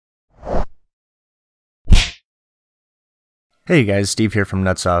Hey guys, Steve here from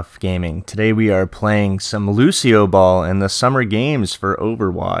Nuts Off Gaming. Today we are playing some Lucioball in the summer games for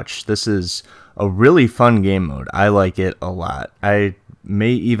Overwatch. This is a really fun game mode. I like it a lot. I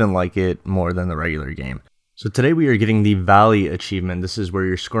may even like it more than the regular game. So today we are getting the Volley achievement. This is where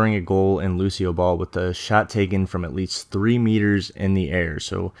you're scoring a goal in Lucioball with a shot taken from at least 3 meters in the air.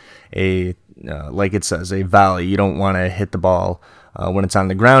 So like it says, a volley. You don't want to hit the ball when it's on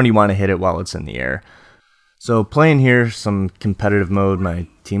the ground. You want to hit it while it's in the air. So playing here, some competitive mode, my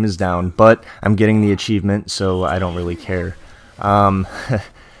team is down, but I'm getting the achievement, so I don't really care. Kind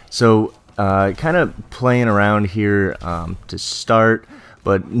of playing around here to start,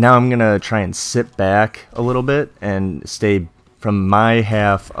 but now I'm going to try and sit back a little bit and stay from my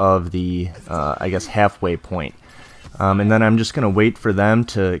half of the, I guess, halfway point. And then I'm just going to wait for them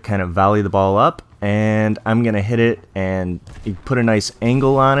to kind of volley the ball up, and I'm going to hit it and put a nice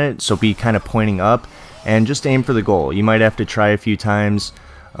angle on it, so be kind of pointing up. And just aim for the goal. You might have to try a few times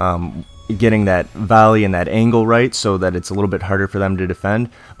getting that volley and that angle right so that it's a little bit harder for them to defend.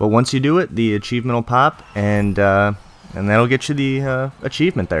 But once you do it, the achievement will pop, and that'll get you the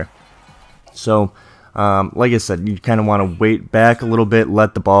achievement there. So, like I said, you kind of want to wait back a little bit,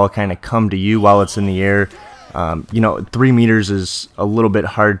 let the ball kind of come to you while it's in the air. 3 meters is a little bit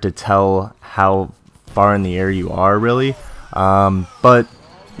hard to tell how far in the air you are, really. But,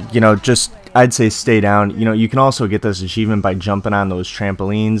 just I'd say stay down. You can also get this achievement by jumping on those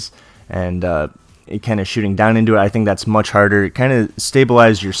trampolines and kind of shooting down into it. I think that's much harder. Kind of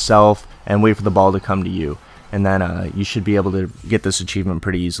stabilize yourself and wait for the ball to come to you. And then you should be able to get this achievement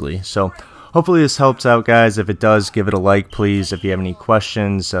pretty easily. So hopefully this helps out, guys. If it does, give it a like, please. If you have any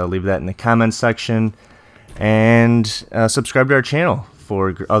questions, leave that in the comments section. And subscribe to our channel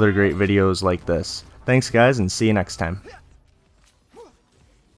for other great videos like this. Thanks, guys, and see you next time.